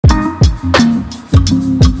What's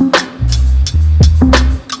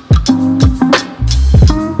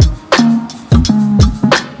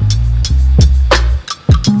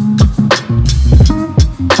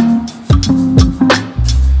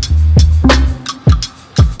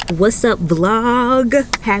up,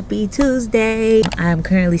 vlog? Happy Tuesday. I'm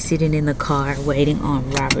currently sitting in the car waiting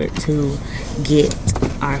on Robert to get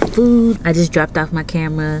our food. I just dropped off my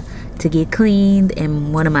camera to get cleaned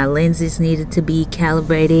and one of my lenses needed to be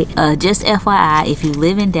calibrated. Just FYI, if you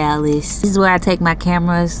live in Dallas, this is where I take my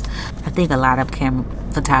cameras. I think a lot of camera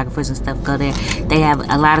photographers and stuff go there. They have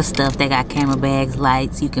a lot of stuff. They got camera bags,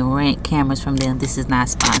 lights. You can rent cameras from them. This is not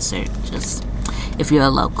sponsored. Just if you're a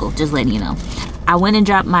local, just letting you know. I went and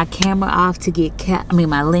dropped my camera off to get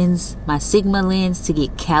my Sigma lens to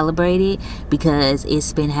get calibrated because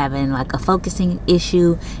it's been having like a focusing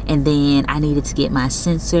issue, and then I needed to get my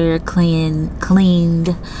sensor cleaned,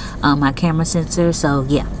 my camera sensor. So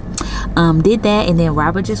yeah, did that, and then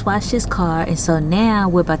Robert just washed his car, and so now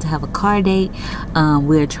we're about to have a car date.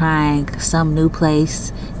 We're trying some new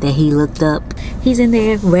place that he looked up. He's in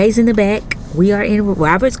there raising the back. We are in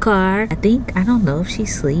Robert's car. I don't know if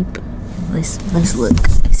she's asleep. Let's look.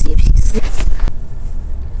 Let's see if she's asleep.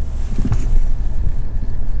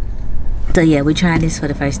 So yeah, we're trying this for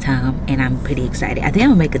the first time and I'm pretty excited. I think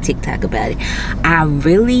I'm gonna make a TikTok about it. I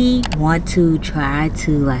really want to try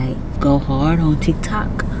to like go hard on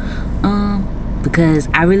TikTok. Because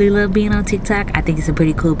I really love being on TikTok. I think it's a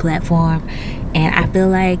pretty cool platform. And I feel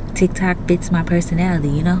like TikTok fits my personality,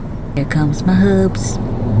 you know? Here comes my hubs.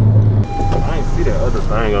 I ain't see that other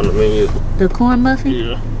thing on the menu. The corn muffin?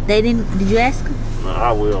 Yeah. They didn't, did you ask them? No,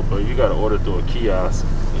 I will, but you gotta order through a kiosk.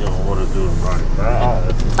 You don't order through the right.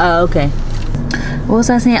 Oh, okay. What was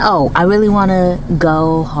I saying? Oh, I really want to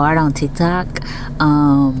go hard on TikTok.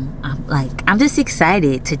 I'm just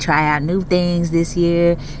excited to try out new things this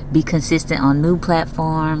year, be consistent on new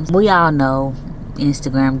platforms. We all know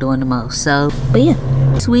Instagram doing the most. So, but yeah,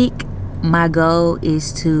 this week my goal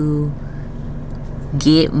is to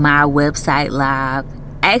get my website live.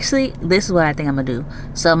 Actually, this is what I think I'm gonna do.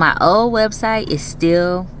 So my old website is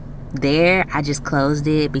still there. I just closed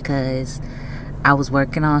it because I was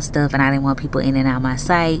working on stuff and I didn't want people in and out my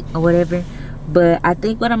site or whatever. But I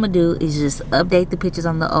think what I'm gonna do is just update the pictures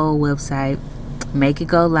on the old website, make it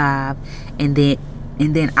go live, and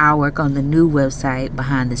then I'll work on the new website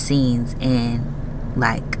behind the scenes and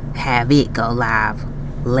like have it go live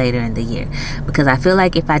later in the year. Because I feel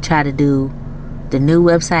like if I try to do the new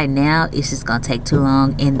website now, it's just gonna take too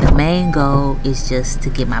long, and the main goal is just to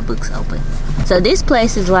get my books open. So this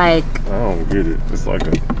place is like, I don't get it. It's like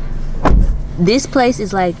this place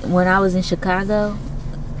is like when I was in Chicago,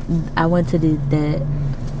 I went to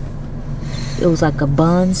it was like a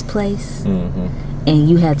buns place, and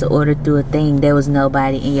you had to order through a thing. There was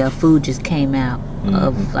nobody, and your food just came out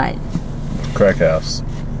of like crack house.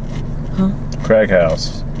 Huh? Crack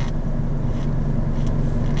house.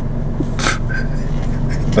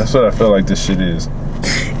 That's what I feel like this shit is.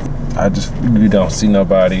 You don't see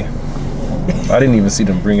nobody. I didn't even see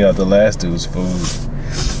them bring out the last dude's food.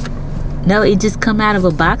 No, it just come out of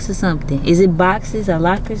a box or something. Is it boxes or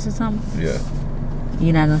lockers or something? Yeah.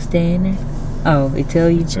 You're not gonna stay in there? Oh, it tell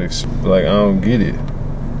you? Like, I don't get it.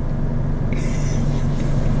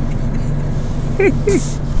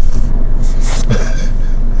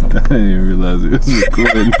 I didn't even realize it was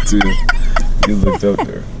recording until you looked up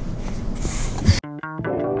there.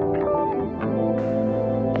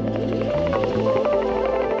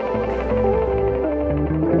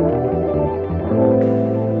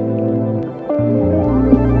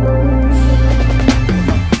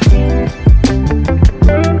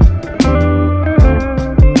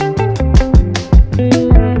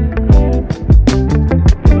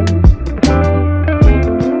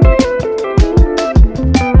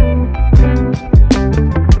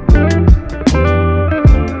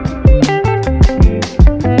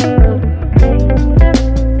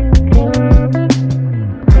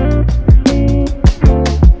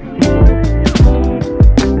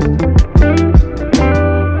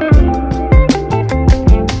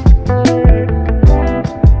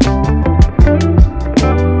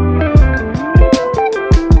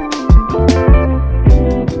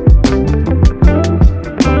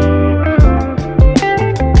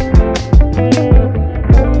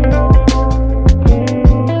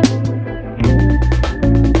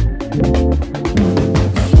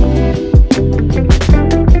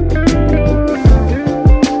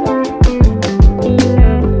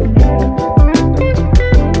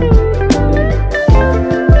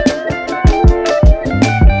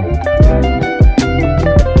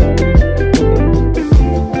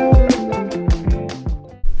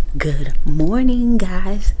 Good morning,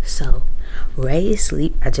 guys. So Ray is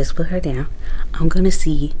asleep. I just put her down. I'm gonna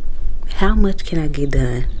see how much can I get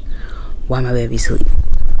done while my baby's asleep.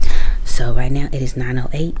 So right now it is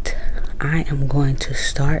 9:08. I am going to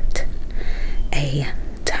start a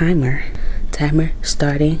timer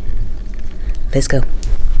starting. Let's go.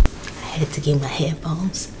 I had to get my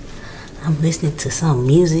headphones. I'm listening to some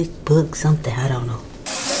music, book, something, I don't know.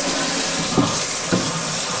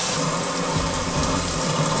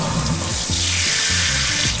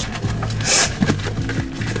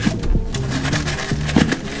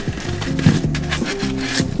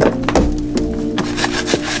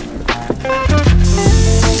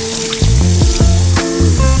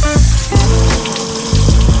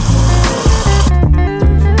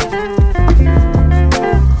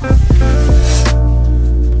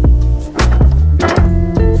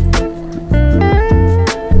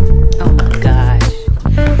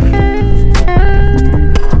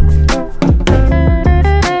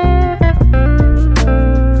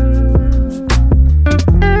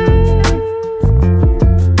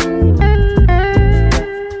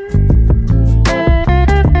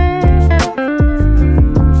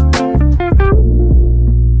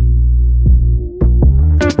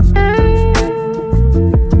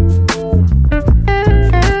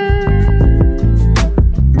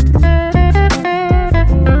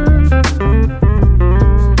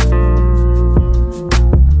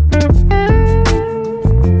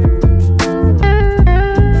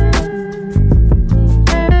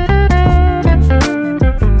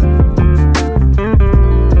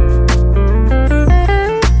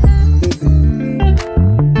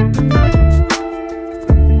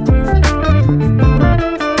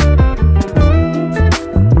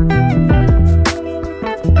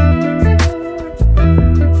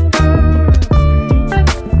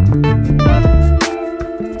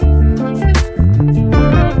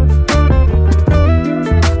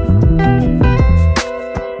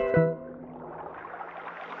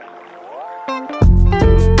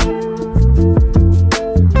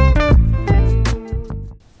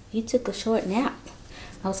 You took a short nap.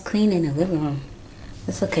 I was cleaning the living room.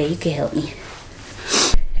 It's okay, you can help me.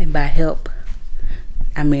 And by help,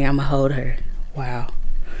 I mean I'ma hold her. Wow,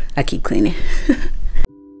 I keep cleaning.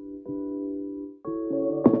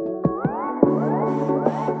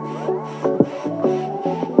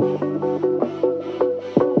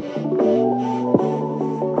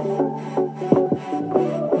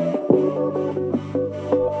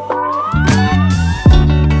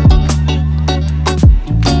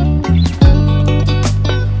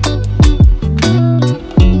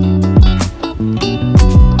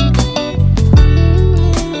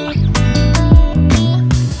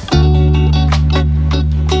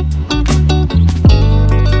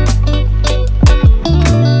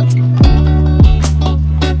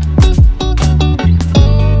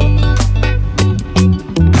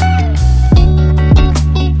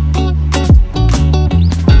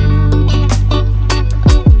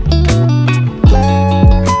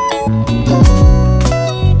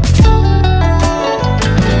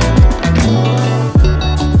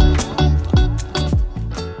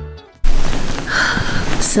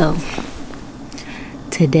 So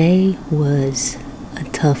today was a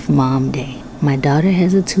tough mom day. My daughter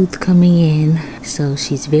has a tooth coming in, so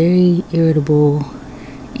she's very irritable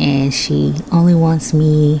and she only wants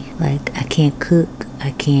me, like, I can't cook,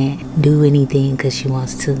 I can't do anything because she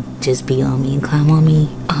wants to just be on me and climb on me.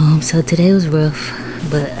 So today was rough,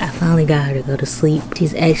 but I finally got her to go to sleep.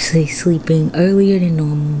 She's actually sleeping earlier than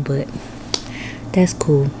normal, but that's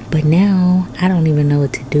cool. But now I don't even know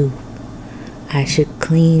what to do. I should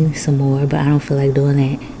clean some more, but I don't feel like doing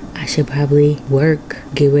that. I should probably work,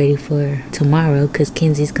 get ready for tomorrow, because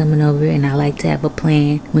Kenzie's coming over and I like to have a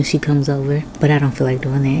plan when she comes over, but I don't feel like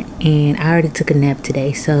doing that. And I already took a nap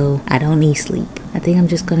today, so I don't need sleep. I think I'm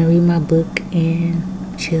just gonna read my book and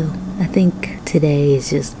chill. I think today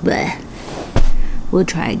is just bleh. We'll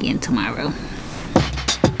try again tomorrow.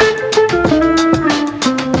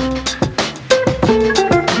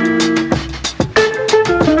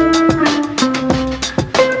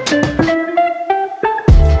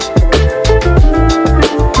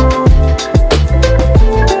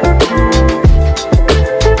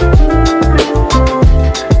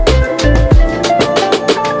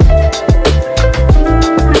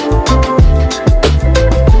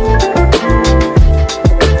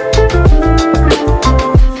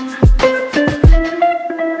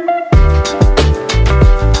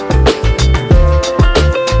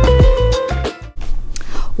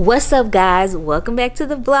 What's up, guys? Welcome back to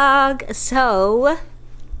the vlog. So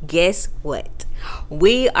guess what,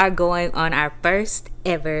 we are going on our first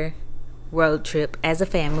ever road trip as a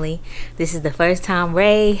family. This is the first time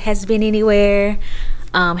Ray has been anywhere.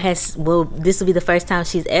 This will be the first time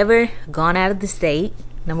she's ever gone out of the state.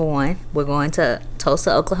 Number one, we're going to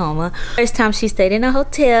Tulsa, Oklahoma. First time she stayed in a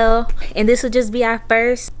hotel, and this will just be our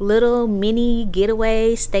first little mini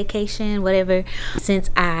getaway, staycation, whatever,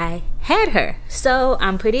 since I had her. So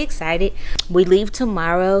I'm pretty excited. We leave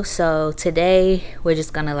tomorrow, so today we're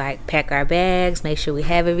just gonna like pack our bags, make sure we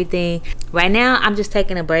have everything. Right now, I'm just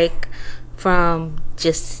taking a break from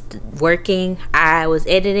just working. I was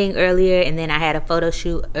editing earlier, and then I had a photo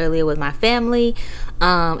shoot earlier with my family,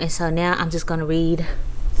 and so now I'm just gonna read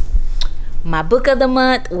my book of the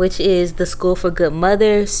month, which is The School for Good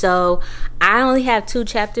Mother. So I only have 2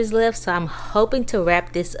 chapters left, so I'm hoping to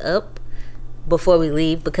wrap this up before we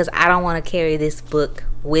leave, because I don't want to carry this book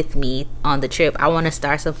with me on the trip. I want to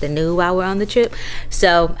start something new while we're on the trip.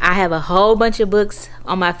 So I have a whole bunch of books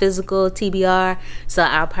on my physical TBR, so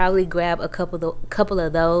I'll probably grab a couple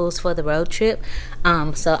of those for the road trip.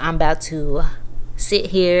 So I'm about to sit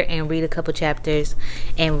here and read a couple chapters,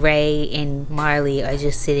 and Ray and Marley are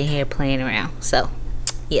just sitting here playing around. So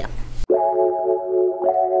yeah.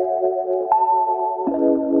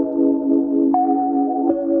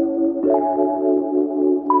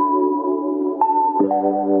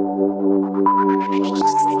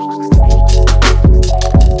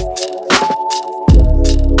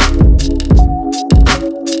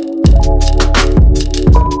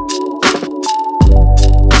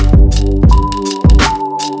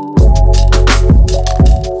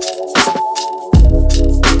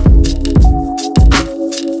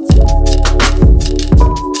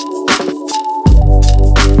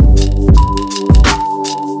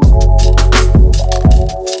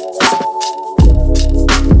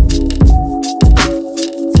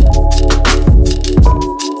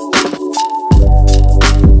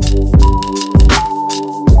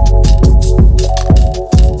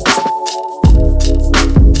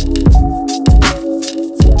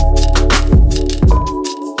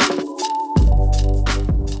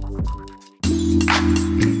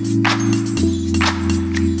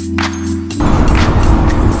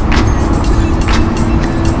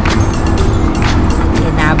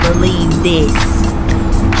 This.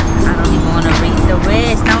 I don't even want to read the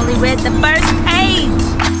rest. I only read the first page.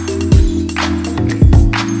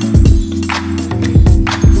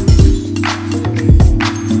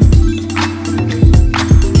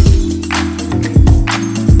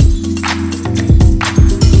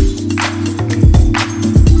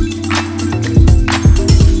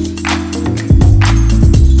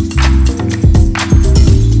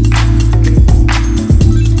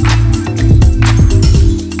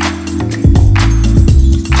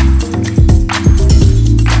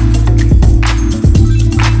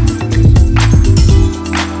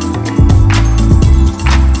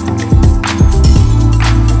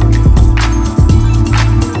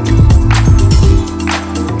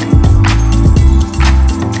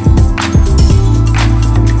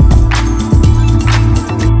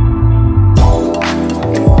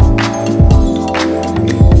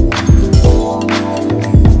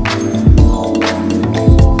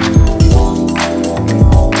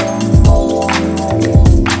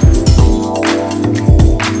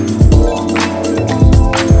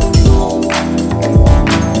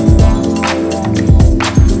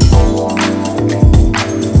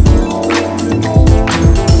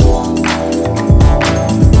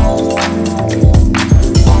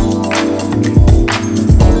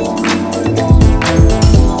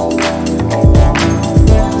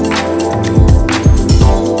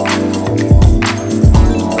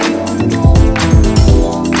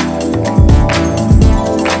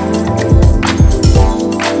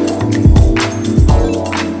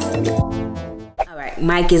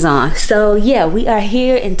 Mic is on. So yeah, we are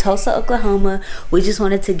here in Tulsa, Oklahoma. We just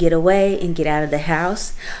wanted to get away and get out of the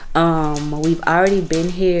house. We've already been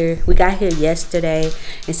here. We got here yesterday,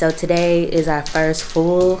 and so today is our first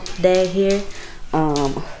full day here.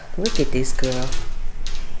 Look at this girl.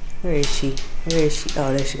 Where is she? Where is she?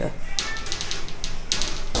 Oh, there she goes.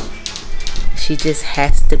 She just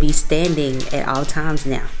has to be standing at all times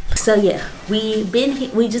now. So yeah, we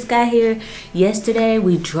just got here yesterday.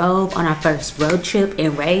 We drove on our first road trip,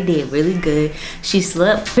 and Ray did really good. She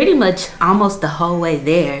slept pretty much almost the whole way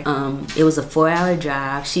there. It was a 4-hour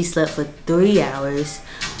drive. She slept for 3 hours,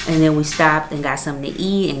 and then we stopped and got something to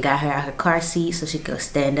eat and got her out her car seat so she could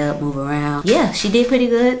stand up, move around. Yeah, she did pretty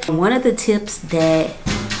good. One of the tips that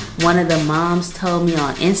one of the moms told me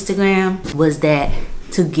on Instagram was that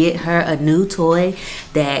to get her a new toy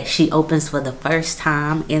that she opens for the first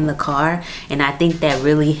time in the car. And I think that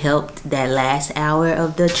really helped that last hour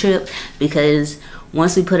of the trip, because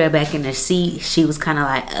once we put her back in the seat, she was kind of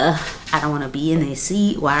like, I don't want to be in this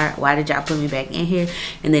seat. Why did y'all put me back in here?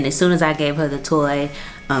 And then as soon as I gave her the toy,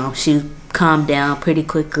 she calmed down pretty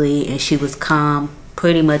quickly, and she was calm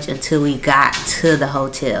pretty much until we got to the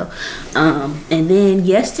hotel. And then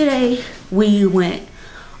yesterday we went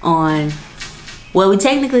on, well, we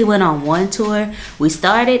technically went on one tour. We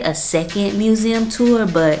started a second museum tour,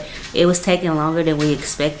 but it was taking longer than we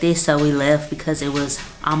expected, so we left because it was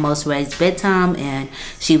almost Ray's bedtime and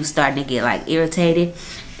she was starting to get like irritated.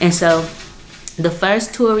 And so the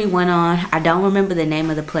first tour we went on, I don't remember the name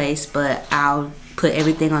of the place, but I'll put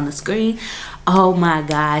everything on the screen. Oh my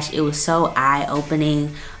gosh, it was so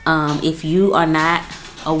eye-opening. If you are not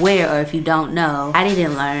aware, or if you don't know, I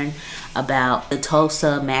didn't learn about the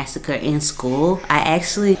Tulsa massacre in school. I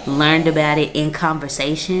actually learned about it in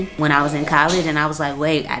conversation when I was in college, and I was like,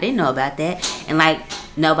 wait, I didn't know about that. And like,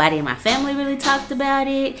 nobody in my family really talked about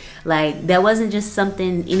it. Like, that wasn't just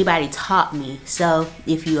something anybody taught me. So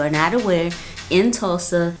if you are not aware, in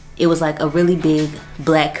Tulsa, it was like a really big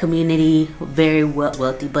black community, very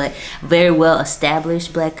wealthy, but very well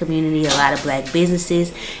established black community, a lot of black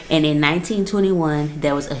businesses. And in 1921,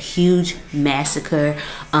 there was a huge massacre.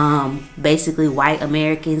 Basically, white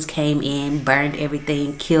Americans came in, burned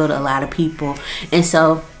everything, killed a lot of people. And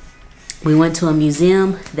so we went to a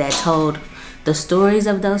museum that told the stories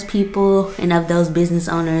of those people and of those business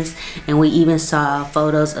owners. And we even saw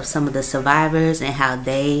photos of some of the survivors and how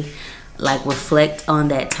they like reflect on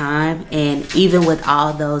that time. And even with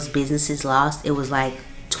all those businesses lost, it was like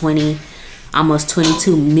almost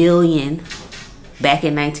 22 million back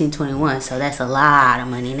in 1921. So that's a lot of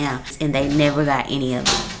money now, and they never got any of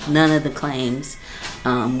it. None of the claims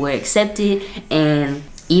were accepted, and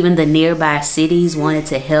even the nearby cities wanted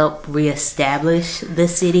to help reestablish the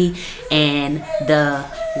city, and the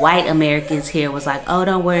white Americans here was like, oh,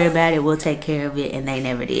 don't worry about it, we'll take care of it, and they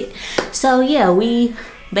never did. So yeah, we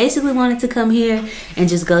basically wanted to come here and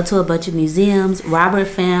just go to a bunch of museums. Robert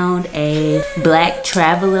found a black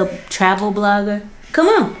travel blogger. Come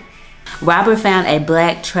on. Robert found a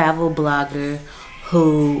black travel blogger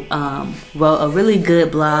who wrote a really good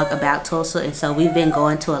blog about Tulsa, and so we've been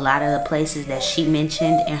going to a lot of the places that she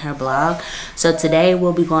mentioned in her blog. So today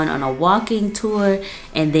we'll be going on a walking tour,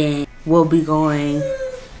 and then we'll be going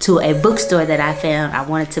to a bookstore that I found. I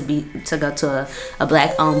wanted to go to a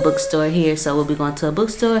black-owned bookstore here, so we'll be going to a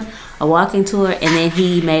bookstore, a walking tour, and then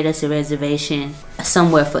he made us a reservation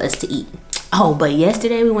somewhere for us to eat. Oh, but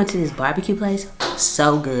yesterday we went to this barbecue place.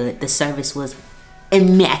 So good. The service was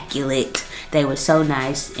immaculate. They were so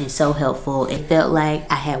nice and so helpful. It felt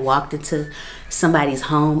like I had walked into somebody's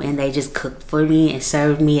home and they just cooked for me and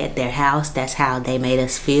served me at their house. That's how they made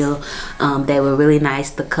us feel. They were really nice.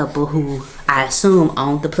 The couple who I assume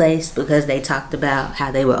owned the place, because they talked about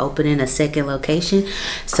how they were opening a second location.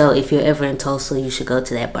 So if you're ever in Tulsa, you should go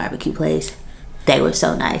to that barbecue place. They were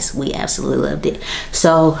so nice. We absolutely loved it.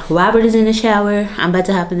 So Robert is in the shower. I'm about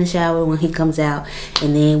to hop in the shower when he comes out,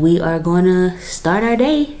 and then we are going to start our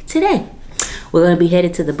day today. We're going to be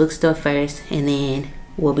headed to the bookstore first, and then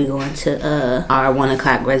we'll be going to our 1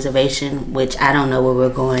 o'clock reservation, which I don't know where we're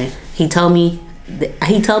going. He told me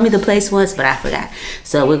the place once, but I forgot.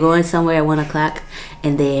 So we're going somewhere at 1 o'clock,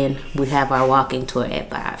 and then we have our walking tour at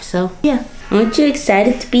 5. So yeah, aren't you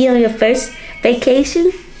excited to be on your first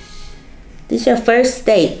vacation? This is your first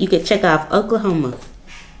state. You can check off Oklahoma.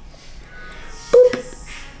 Boop.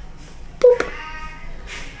 Boop.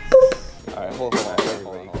 Boop. Alright, hold on,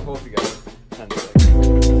 everybody. Hold you guys.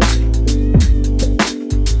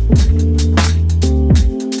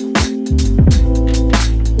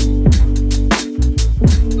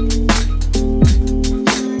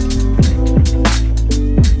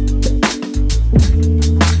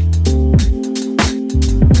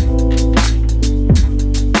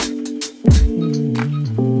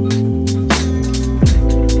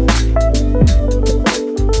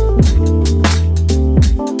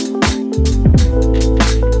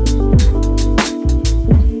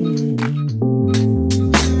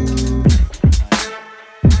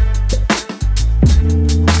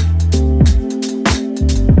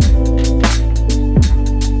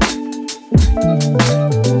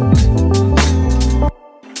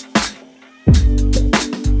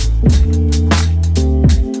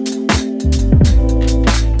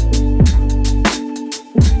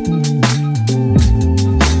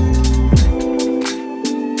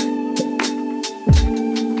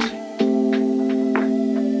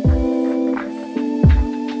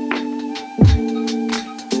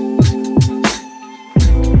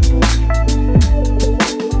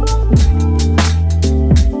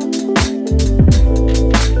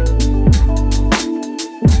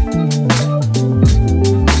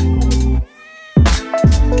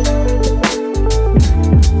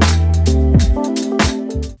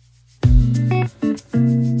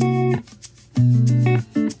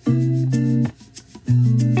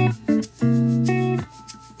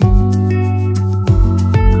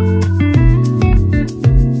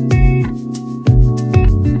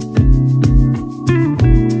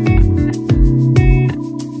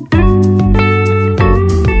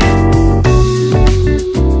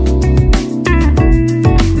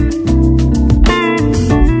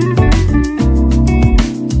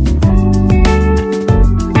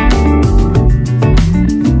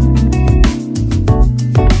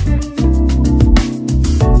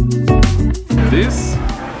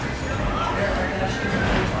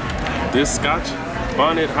 Scotch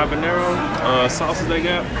bonnet habanero sauces they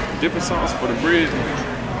got. Different sauce for the bread.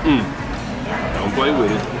 Don't play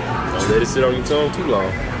with it. Don't let it sit on your tongue too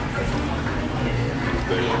long.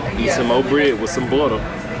 Eat some more bread with some butter.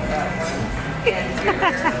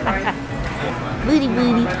 Booty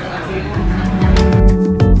booty.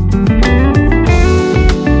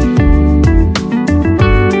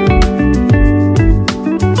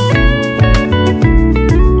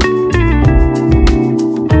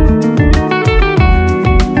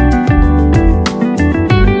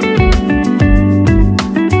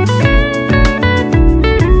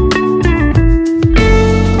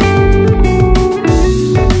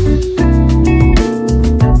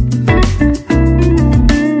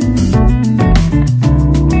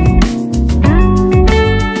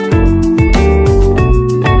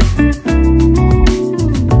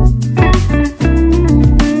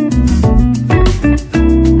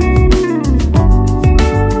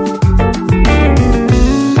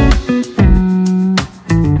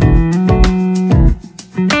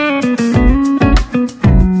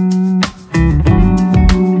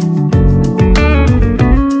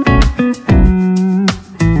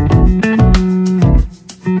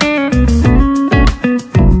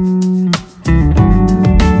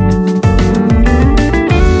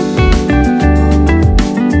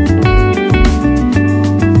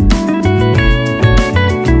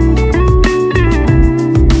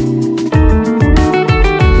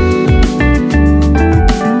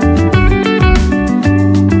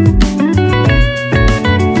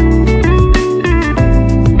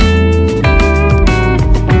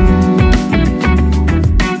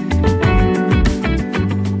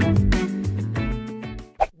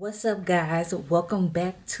 What's up, guys? Welcome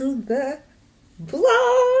back to the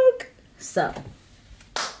vlog. So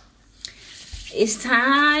it's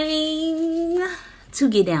time to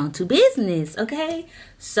get down to business, okay?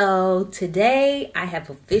 So today I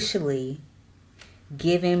have officially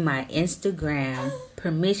given my Instagram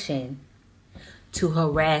permission to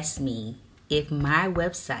harass me if my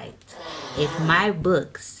website, if my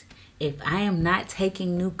books, if I am not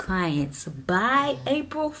taking new clients by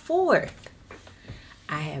April 4th.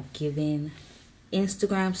 I have given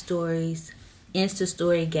Instagram stories, Insta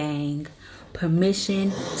story gang,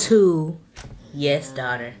 permission to, yes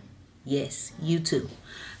daughter, yes you too,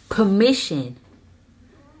 permission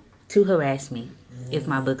to harass me if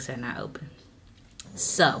my books are not open.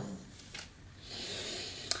 So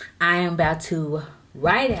I am about to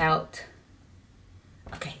write out,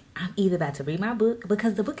 okay, I'm either about to read my book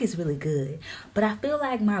because the book is really good, but I feel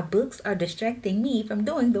like my books are distracting me from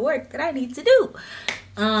doing the work that I need to do.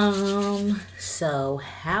 So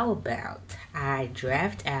how about I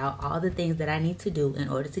draft out all the things that I need to do in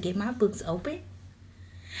order to get my books open,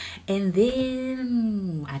 and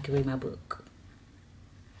then I can read my book.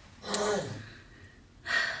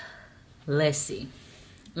 Let's see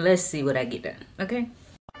what I get done, okay?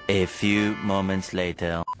 A few moments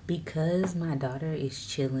later. Because my daughter is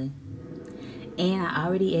chilling and I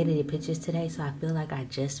already edited pictures today, so I feel like I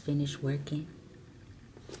just finished working.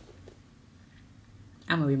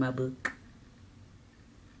 I'm gonna read my book.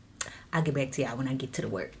 I'll get back to y'all when I get to the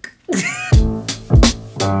work.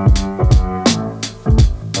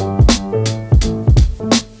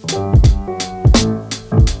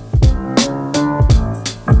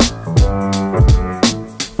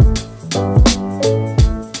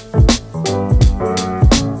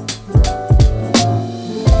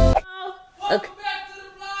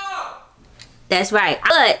 That's right.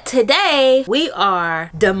 But today we are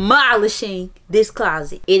demolishing this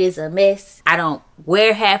closet. It is a mess. I don't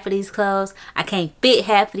wear half of these clothes. I can't fit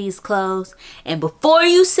half of these clothes. And before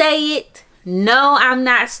you say it, no, I'm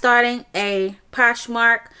not starting a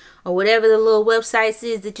Poshmark or whatever the little websites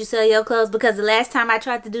is that you sell your clothes, because the last time I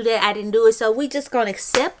tried to do that, I didn't do it. So we just gonna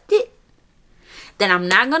accept it. Then I'm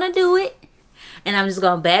not gonna do it. And I'm just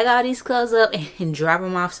gonna bag all these clothes up and drop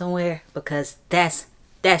them off somewhere, because that's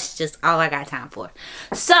just all I got time for.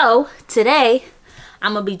 So today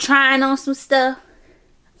I'm gonna be trying on some stuff,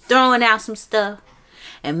 throwing out some stuff,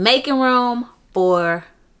 and making room for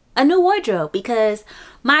a new wardrobe, because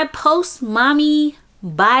my post mommy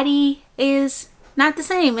body is not the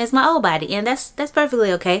same as my old body, and that's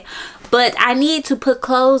perfectly okay. But I need to put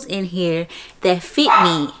clothes in here that fit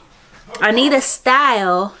me. I need a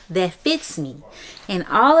style that fits me, and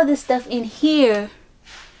all of the stuff in here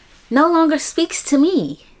no longer speaks to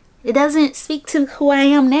me. It doesn't speak to who I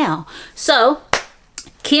am now. So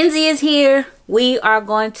Kenzie is here. We are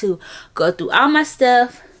going to go through all my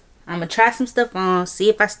stuff. I'm gonna try some stuff on, see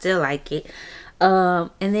if I still like it,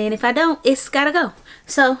 and then if I don't, it's gotta go.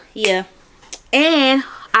 So yeah, and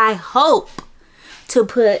I hope to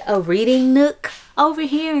put a reading nook over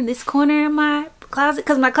here in this corner in my closet,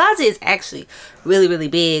 because my closet is actually really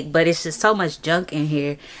big, but it's just so much junk in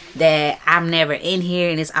here that I'm never in here,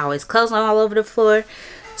 and it's always clothes all over the floor.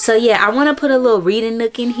 So yeah, I want to put a little reading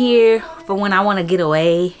nook in here for when I want to get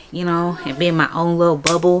away, you know, and be in my own little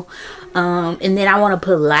bubble. And then I want to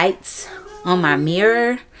put lights on my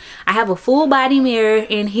mirror. I have a full body mirror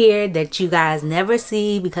in here that you guys never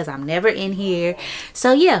see because I'm never in here.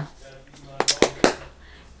 So yeah,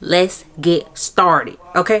 let's get started,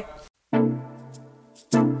 okay?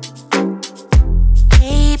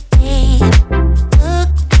 Hey babe, look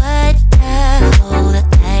what hole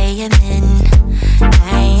I am in.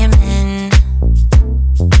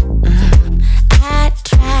 I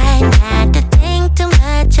try not to think too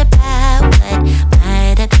much about what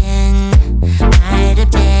might have been.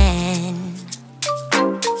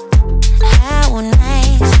 How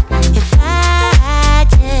nice if I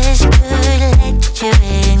just could let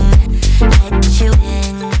you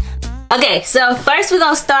in. Okay, so first we're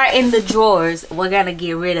gonna start in the drawers. We're gonna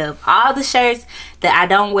get rid of all the shirts that I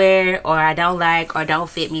don't wear or I don't like or don't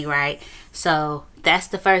fit me right. So that's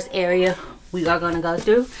the first area we are gonna go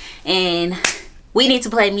through, and we need to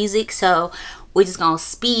play music, so we're just gonna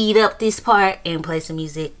speed up this part and play some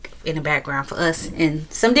music in the background for us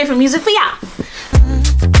and some different music for y'all.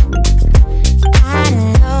 I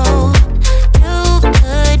know you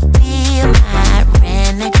could be my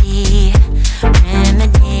remedy.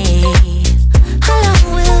 How long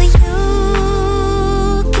will you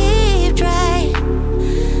keep trying?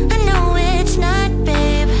 I know it's not,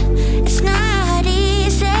 babe, it's not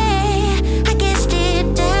easy. I guess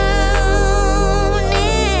deep down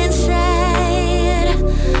inside,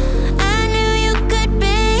 I knew you could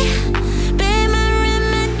be my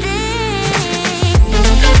remedy.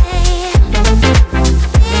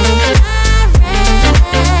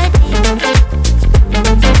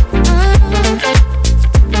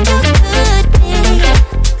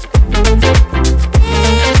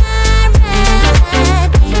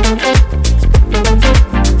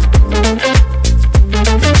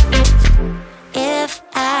 If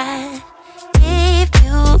I gave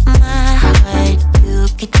you my heart, you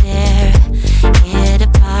could tear it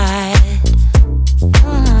apart.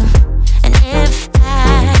 And if I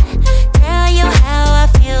tell you how I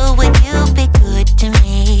feel, would you be good to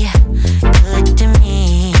me? Good to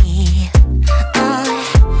me.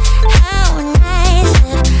 How nice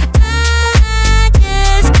if I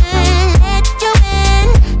just could let you in.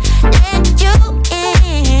 I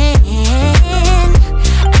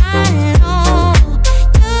know you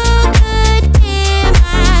could be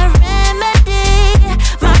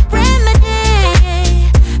my remedy.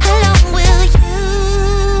 How long will you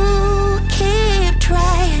keep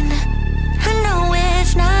trying? I know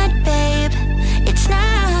it's not, babe, it's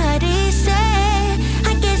not easy.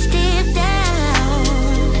 I guess deep down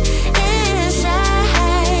inside,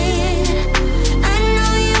 I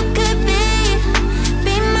know you could be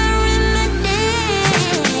my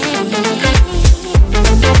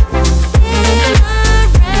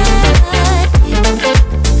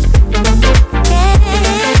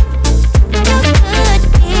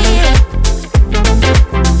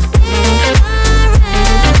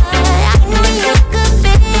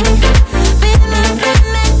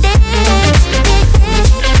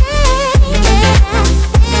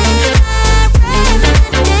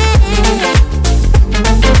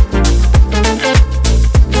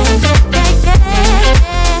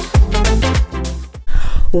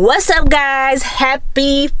What's up, guys?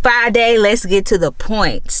 Happy Friday. Let's get to the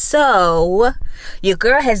point. So your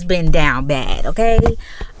girl has been down bad, okay?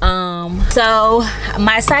 So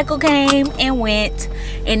my cycle came and went,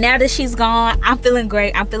 and now that she's gone, I'm feeling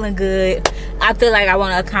great. I'm feeling good. I feel like I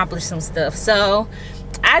want to accomplish some stuff. So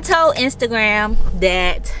I told Instagram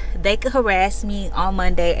that they could harass me on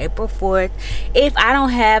Monday, April 4th, if I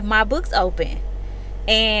don't have my books open,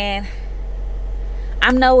 and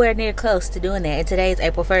I'm nowhere near close to doing that, and today is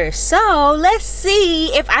April 1st. So let's see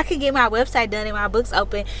if I can get my website done and my books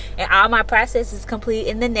open and all my processes complete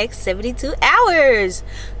in the next 72 hours.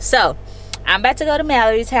 So I'm about to go to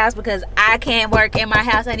Mallory's house because I can't work in my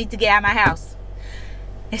house. I need to get out of my house.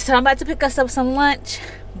 And so I'm about to pick us up some lunch.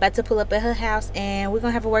 I'm about to pull up at her house, and we're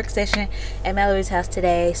gonna have a work session at Mallory's house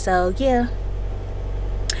today. So yeah,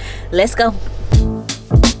 let's go.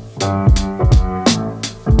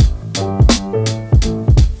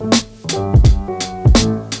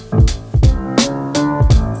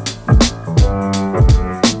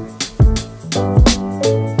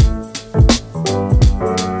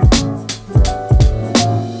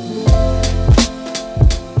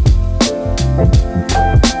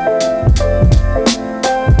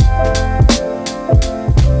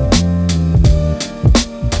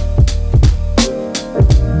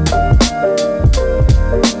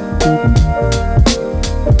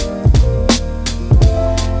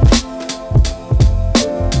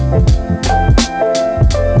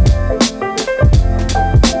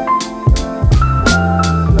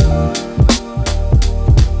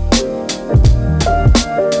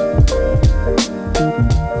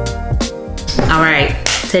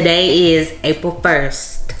 Today is April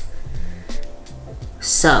 1st.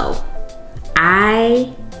 So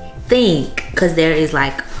I think, because there is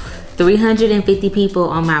like 350 people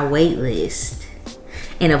on my wait list.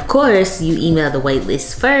 And of course, you email the wait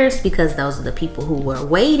list first because those are the people who were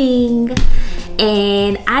waiting.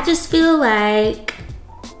 And I just feel like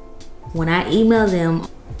when I email them,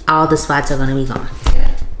 all the spots are gonna be gone.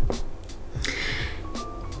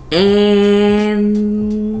 And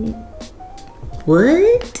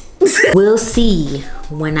what? We'll see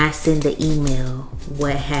when I send the email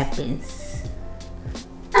what happens.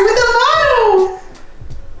 I'm at the bottom.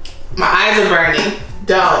 My eyes are burning.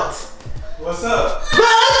 Don't. What's up?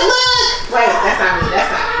 Look! Wait, that's not me.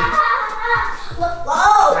 That's not me.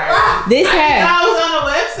 Whoa! This I hat. was on the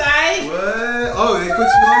website. What? Oh, they put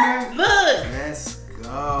you on there? Look. Let's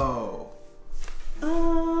go.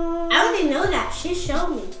 I didn't know that. She showed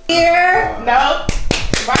me. Here. Nope.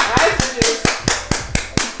 My eyes are just.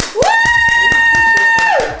 Woo!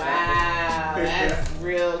 Wow, that's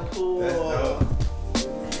real cool. That's dope.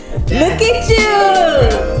 Look at you.